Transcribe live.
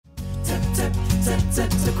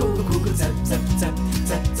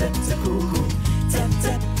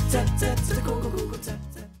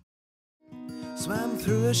Swam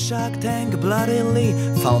through a shark tank bloodily,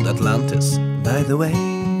 found Atlantis, by the way.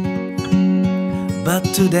 But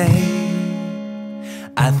today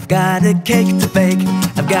I've got a cake to bake,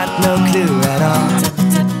 I've got no clue at all.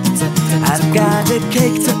 I've got a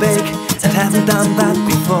cake to bake, and haven't done that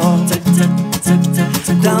before.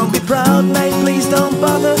 Don't be proud, mate, please don't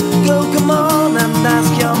bother. Go, come on and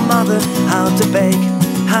ask your mother how to bake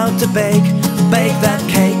that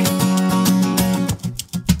cake.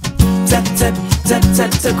 Tap, tap, tap,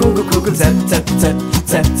 tap, tap, cuckoo, cuckoo, tap, tap, tap,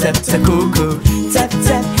 tap, tap, tap, cuckoo. Tap,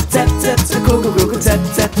 tap, tap, tap, tap, cuckoo, cuckoo, tap,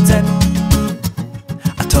 tap, tap.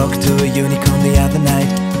 I talked to a unicorn the other night.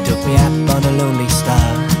 He took me up on a lonely star.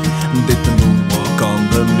 Did the moonwalk on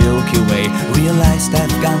the Milky Way. Realized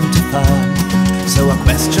I've gone too far. So I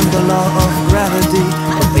questioned the law of gravity.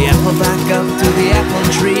 Put the apple back up to the apple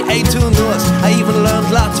tree. A2 Norse, I even learned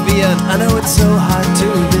Latvian. I know it's so hard to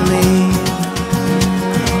believe.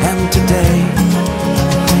 And today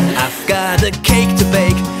I've got a cake to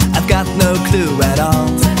bake, I've got no clue at all.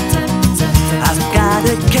 I've got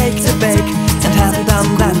a cake to bake, and haven't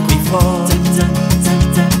done that before.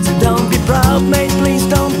 Don't be proud, mate, please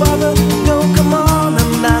don't bother. Go, come on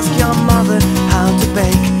and ask your mother how to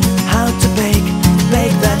bake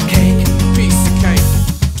that cake. Piece of cake.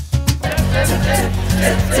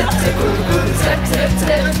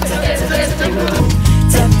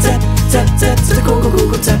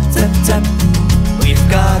 We've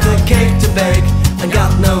got a cake to bake and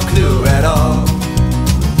got no clue at all.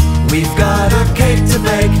 We've got a cake to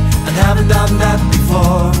bake and haven't done that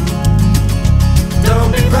before.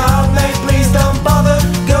 Don't be proud, mate, please don't bother.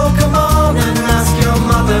 Go, come on and ask your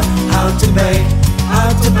mother how to bake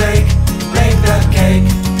that cake.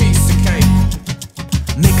 Piece of cake.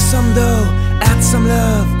 Mix some dough, add some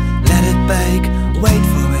love, let it bake, wait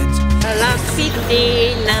for it. La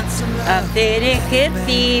piscina a hacer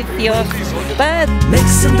ejercicio. Mix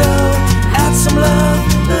some dough, add some love,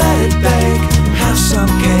 let it bake, have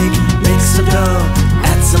some cake. Mix some dough,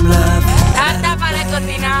 add some love. Hasta para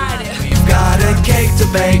cocinar. We've got a cake to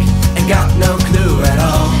bake and got no clue at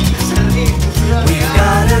all. We've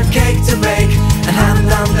got a cake to bake and haven't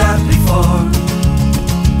done that before.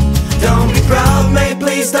 Don't be proud, mate,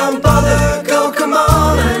 please don't bother. Go, come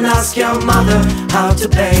on and ask your mother how to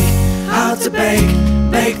bake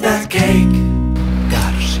that cake.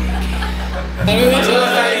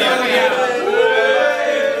 Aarzemnieki.